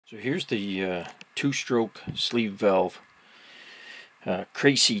So here's the two-stroke sleeve valve,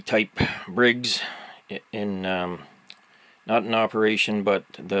 Crecy type Briggs, in not in operation, but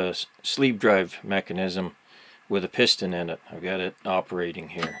the sleeve drive mechanism with a piston in it. I've got it operating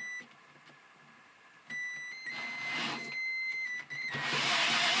here.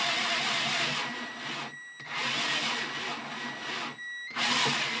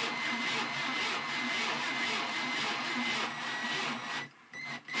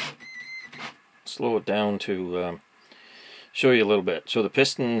 Slow it down to show you a little bit. So the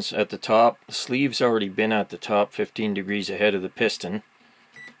piston's at the top. The sleeve's already been at the top, 15 degrees ahead of the piston.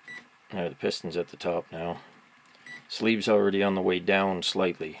 The piston's at the top now. Sleeve's already on the way down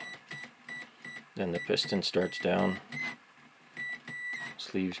slightly. Then the piston starts down.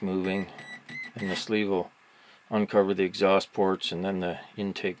 Sleeve's moving. And the sleeve will uncover the exhaust ports and then the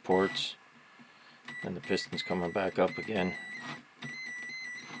intake ports. And the piston's coming back up again.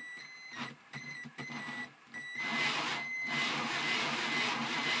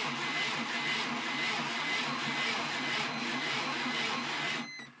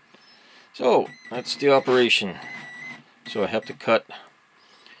 So that's the operation. So I have to cut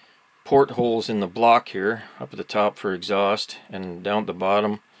portholes in the block here, up at the top for exhaust and down at the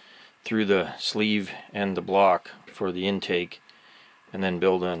bottom through the sleeve and the block for the intake, and then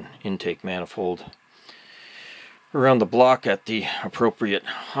build an intake manifold around the block at the appropriate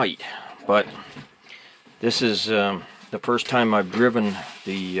height. But this is the first time I've driven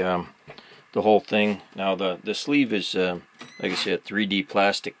the whole thing. Now the sleeve is like I said, 3D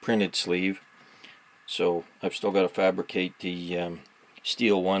plastic printed sleeve, so I've still got to fabricate the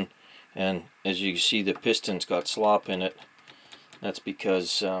steel one. And as you can see, the piston's got slop in it. That's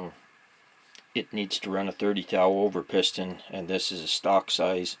because it needs to run a 30 thou over piston, and this is a stock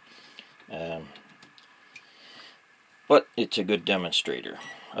size, but it's a good demonstrator.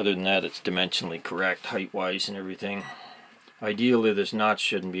 Other than that, it's dimensionally correct height wise and everything. Ideally this notch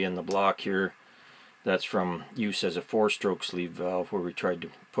shouldn't be in the block here. That's from use as a 4-stroke sleeve valve, where we tried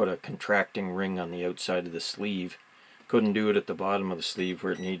to put a contracting ring on the outside of the sleeve. Couldn't do it at the bottom of the sleeve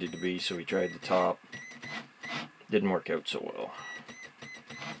where it needed to be, so we tried the top. Didn't work out so well.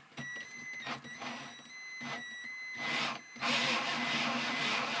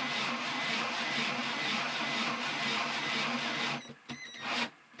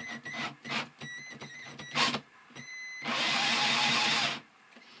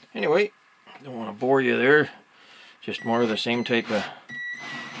 Anyway, don't want to bore you there. Just more of the same type of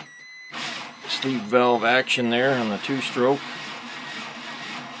sleeve valve action there on the 2-stroke.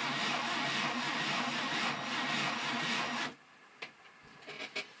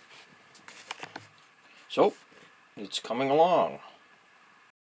 So, it's coming along.